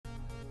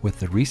With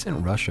the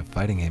recent rush of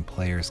fighting game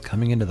players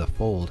coming into the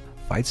fold,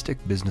 fightstick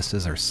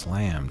businesses are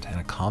slammed, and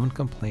a common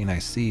complaint I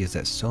see is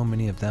that so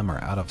many of them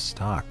are out of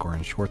stock or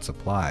in short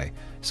supply,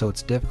 so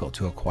it's difficult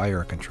to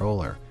acquire a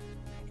controller.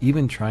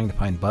 Even trying to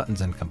find buttons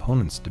and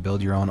components to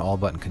build your own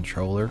all-button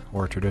controller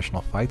or a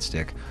traditional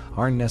fightstick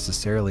aren't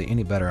necessarily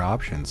any better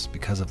options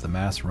because of the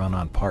mass run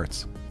on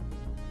parts.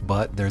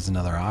 But there's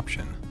another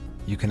option.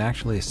 You can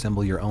actually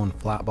assemble your own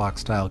Flatbox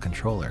style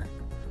controller.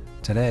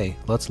 Today,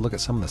 let's look at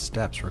some of the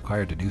steps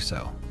required to do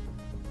so.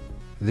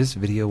 This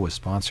video was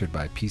sponsored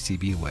by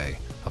PCBWay,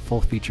 a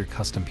full-feature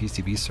custom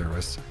PCB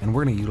service, and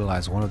we're going to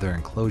utilize one of their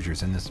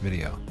enclosures in this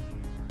video.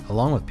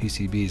 Along with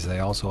PCBs, they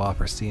also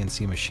offer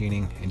CNC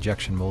machining,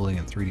 injection molding,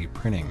 and 3D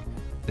printing.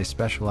 They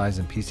specialize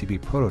in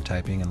PCB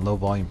prototyping and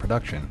low-volume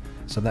production,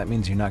 so that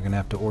means you're not going to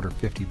have to order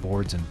 50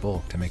 boards in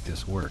bulk to make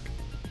this work.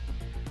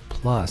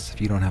 Plus,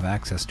 if you don't have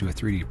access to a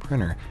 3D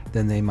printer,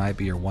 then they might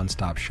be your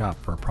one-stop shop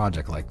for a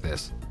project like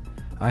this.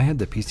 I had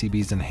the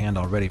PCBs in hand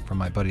already from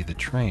my buddy The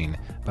Train,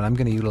 but I'm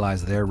going to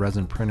utilize their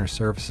resin printer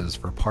services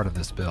for part of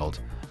this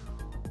build.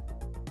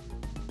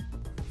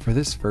 For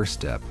this first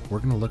step, we're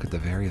going to look at the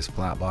various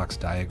Flatbox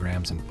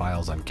diagrams and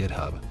files on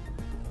GitHub.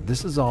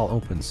 This is all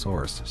open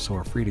source, so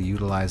we're free to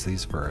utilize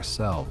these for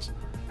ourselves.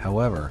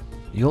 However,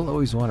 you'll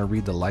always want to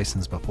read the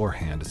license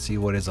beforehand to see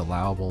what is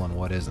allowable and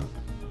what isn't.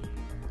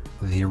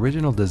 The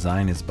original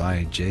design is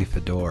by J.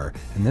 Fedor,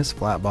 and this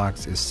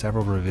Flatbox is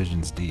several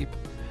revisions deep.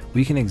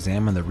 We can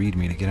examine the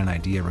README to get an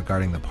idea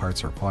regarding the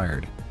parts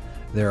required.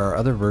 There are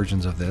other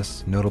versions of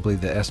this, notably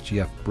the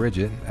SGF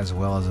Bridget, as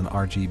well as an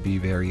RGB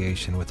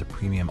variation with a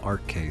premium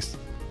art case.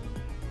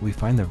 We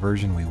find the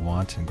version we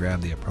want and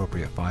grab the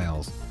appropriate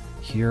files.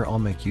 Here I'll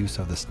make use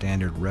of the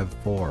standard Rev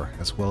 4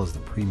 as well as the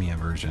premium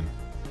version.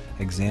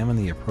 Examine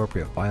the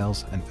appropriate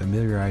files and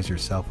familiarize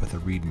yourself with the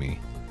README.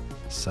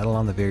 Settle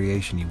on the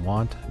variation you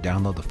want,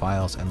 download the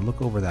files, and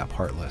look over that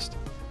part list.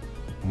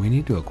 We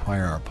need to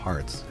acquire our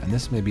parts, and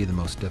this may be the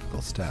most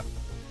difficult step.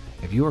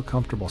 If you are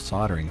comfortable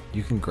soldering,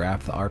 you can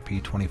graft the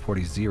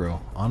RP2040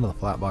 onto the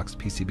Flatbox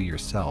PCB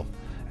yourself,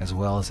 as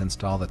well as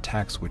install the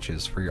tack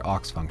switches for your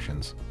aux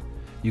functions.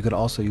 You could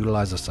also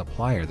utilize a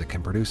supplier that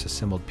can produce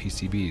assembled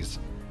PCBs.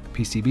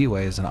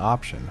 PCBWay is an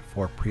option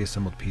for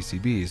pre-assembled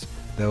PCBs,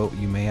 though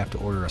you may have to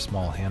order a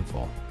small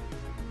handful.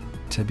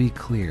 To be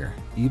clear,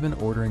 even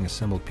ordering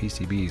assembled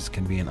PCBs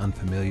can be an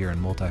unfamiliar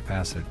and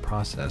multifaceted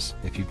process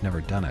if you've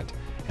never done it,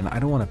 and I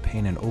don't want to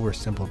paint an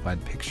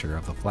oversimplified picture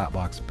of the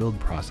Flatbox build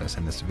process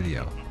in this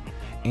video.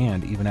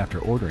 And even after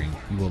ordering,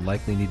 you will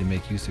likely need to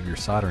make use of your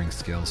soldering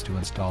skills to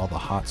install the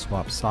hot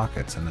swap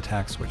sockets and the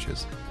tack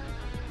switches.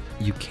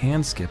 You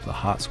can skip the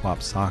hot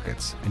swap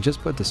sockets and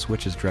just put the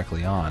switches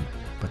directly on,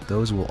 but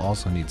those will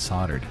also need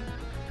soldered.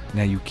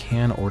 Now you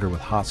can order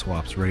with hot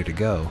swaps ready to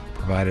go,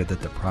 provided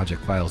that the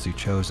project files you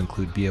chose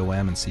include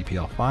BOM and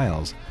CPL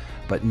files,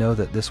 but know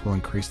that this will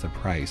increase the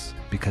price,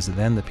 because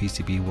then the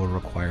PCB will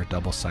require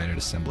double-sided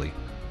assembly.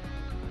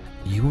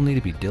 You will need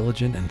to be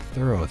diligent and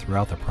thorough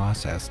throughout the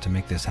process to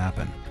make this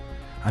happen.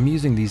 I'm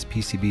using these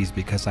PCBs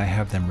because I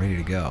have them ready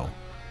to go.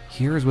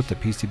 Here is what the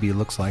PCB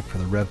looks like for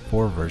the Rev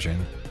 4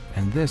 version,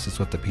 and this is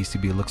what the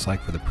PCB looks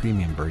like for the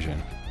premium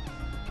version.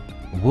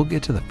 We'll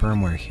get to the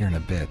firmware here in a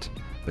bit,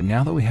 but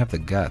now that we have the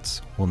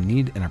guts, we'll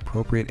need an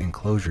appropriate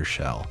enclosure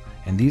shell,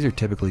 and these are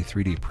typically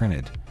 3D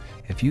printed.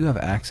 If you have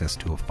access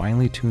to a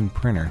finely tuned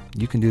printer,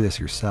 you can do this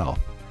yourself,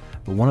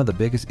 but one of the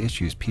biggest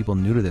issues people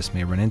new to this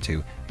may run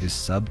into is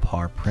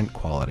subpar print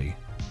quality.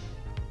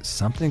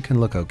 Something can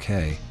look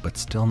okay, but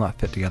still not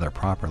fit together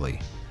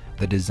properly.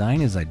 The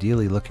design is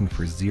ideally looking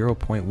for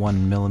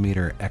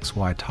 0.1mm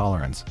XY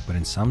tolerance, but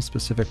in some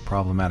specific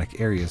problematic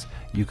areas,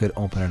 you could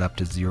open it up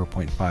to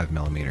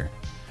 0.5mm.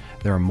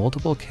 There are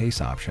multiple case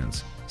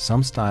options.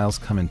 Some styles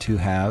come in 2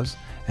 halves,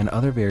 and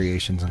other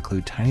variations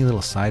include tiny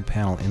little side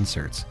panel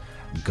inserts.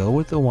 Go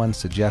with the one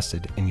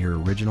suggested in your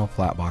original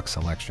Flatbox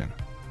selection.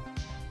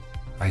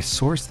 I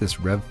sourced this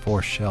Rev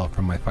 4 shell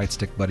from my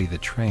fightstick buddy The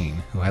Train,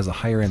 who has a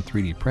higher-end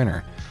 3D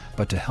printer,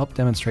 but to help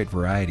demonstrate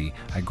variety,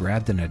 I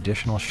grabbed an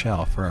additional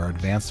shell for our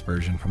advanced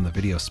version from the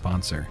video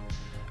sponsor.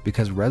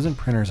 Because resin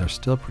printers are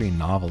still pretty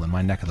novel in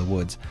my neck of the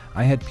woods,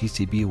 I had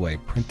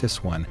PCBWay print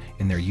this one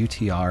in their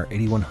UTR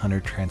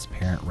 8100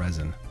 transparent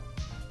resin.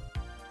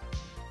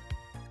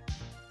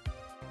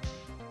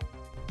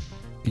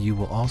 You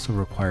will also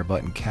require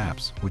button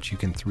caps, which you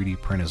can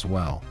 3D print as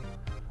well.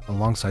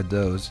 Alongside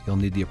those, you'll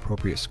need the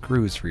appropriate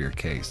screws for your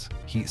case,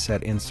 heat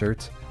set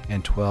inserts,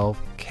 and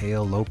 12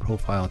 KL low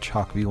profile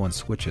chalk V1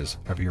 switches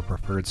of your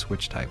preferred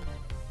switch type.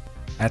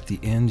 At the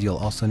end, you'll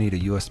also need a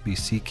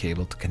USB-C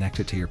cable to connect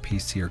it to your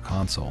PC or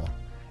console.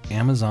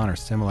 Amazon or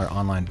similar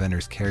online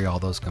vendors carry all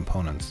those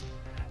components.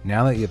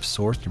 Now that you have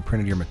sourced and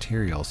printed your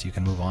materials, you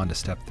can move on to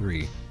step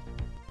 3.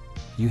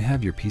 You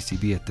have your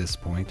PCB at this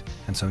point,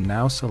 and so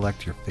now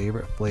select your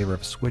favorite flavor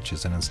of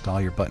switches and install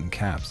your button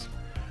caps.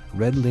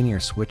 Red linear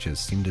switches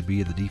seem to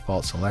be the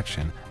default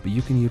selection, but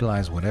you can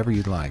utilize whatever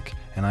you'd like,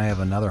 and I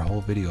have another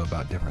whole video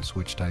about different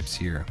switch types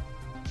here.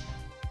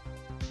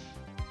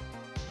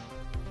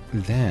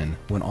 Then,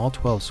 when all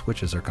 12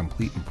 switches are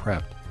complete and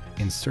prepped,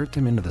 Insert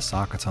them into the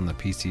sockets on the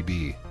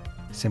PCB.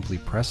 Simply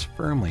press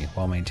firmly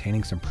while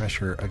maintaining some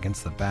pressure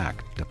against the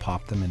back to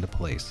pop them into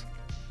place.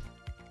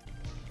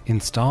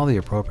 Install the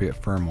appropriate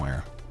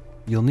firmware.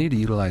 You'll need to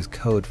utilize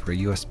code for a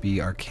USB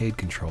arcade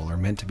controller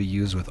meant to be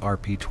used with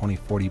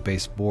RP2040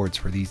 based boards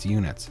for these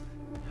units.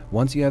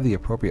 Once you have the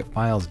appropriate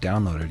files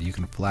downloaded, you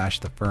can flash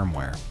the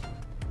firmware.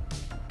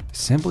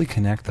 Simply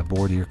connect the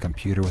board to your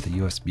computer with a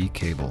USB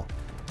cable,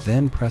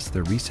 then press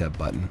the reset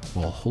button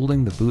while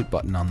holding the boot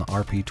button on the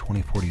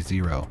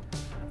RP2040.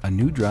 A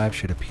new drive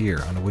should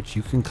appear on which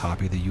you can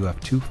copy the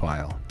UF2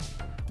 file.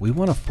 We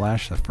want to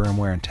flash the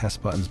firmware and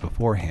test buttons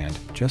beforehand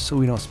just so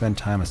we don't spend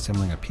time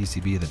assembling a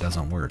PCB that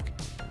doesn't work.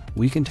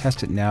 We can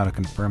test it now to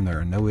confirm there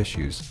are no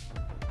issues.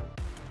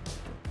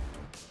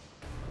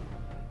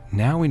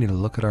 Now we need to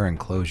look at our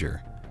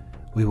enclosure.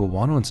 We will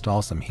want to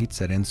install some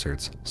heatset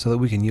inserts so that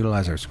we can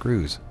utilize our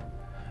screws.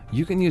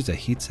 You can use a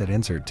heatset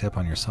insert tip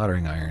on your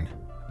soldering iron,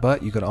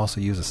 but you could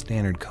also use a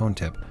standard cone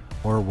tip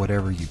or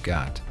whatever you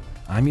got.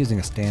 I'm using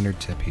a standard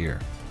tip here.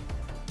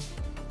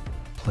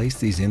 Place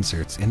these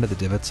inserts into the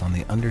divots on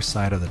the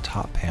underside of the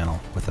top panel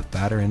with the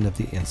fatter end of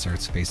the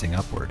inserts facing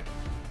upward.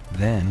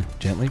 Then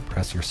gently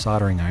press your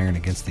soldering iron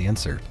against the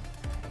insert.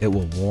 It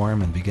will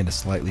warm and begin to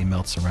slightly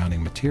melt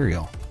surrounding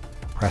material.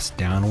 Press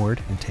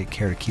downward and take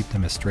care to keep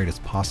them as straight as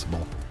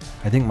possible.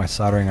 I think my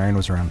soldering iron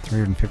was around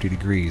 350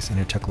 degrees and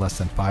it took less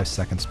than 5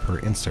 seconds per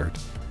insert.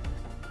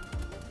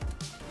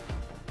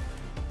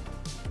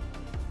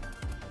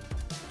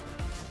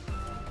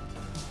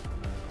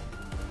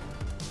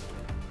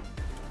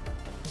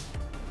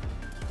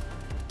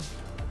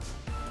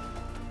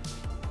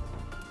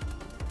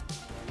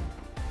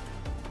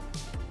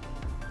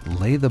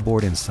 Lay the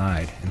board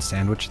inside and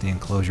sandwich the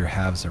enclosure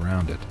halves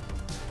around it.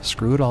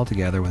 Screw it all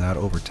together without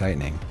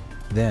over-tightening.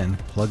 Then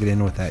plug it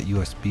in with that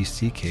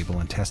USB-C cable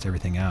and test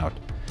everything out.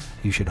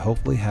 You should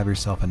hopefully have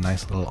yourself a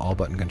nice little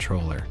all-button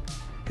controller.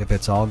 If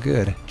it's all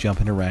good, jump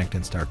into ranked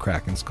and start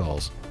cracking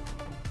skulls.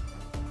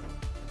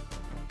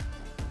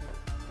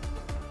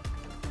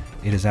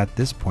 It is at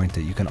this point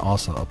that you can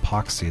also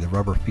epoxy the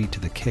rubber feet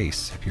to the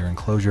case if your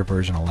enclosure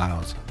version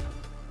allows.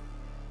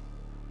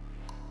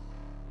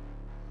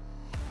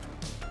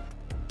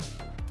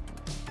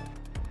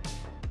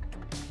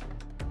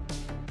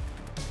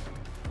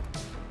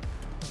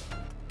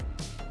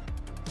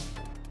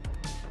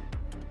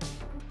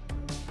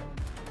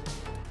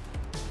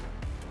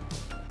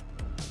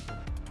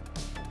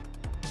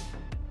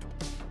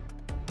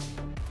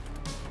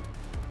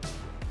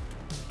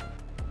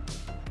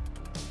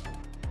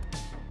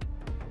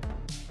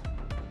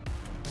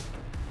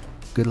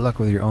 Good luck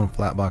with your own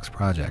Flatbox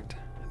project.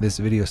 This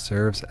video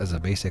serves as a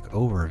basic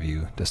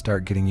overview to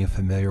start getting you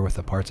familiar with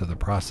the parts of the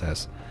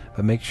process,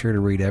 but make sure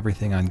to read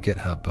everything on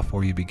GitHub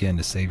before you begin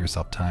to save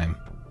yourself time.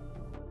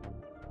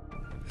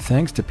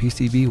 Thanks to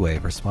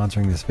PCBWay for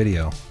sponsoring this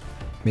video.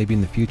 Maybe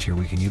in the future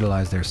we can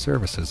utilize their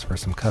services for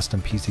some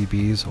custom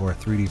PCBs or a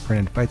 3D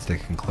printed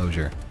fightstick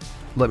enclosure.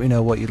 Let me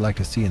know what you'd like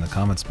to see in the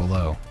comments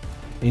below.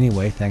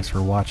 Anyway, thanks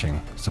for watching,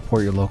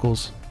 support your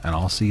locals, and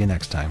I'll see you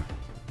next time.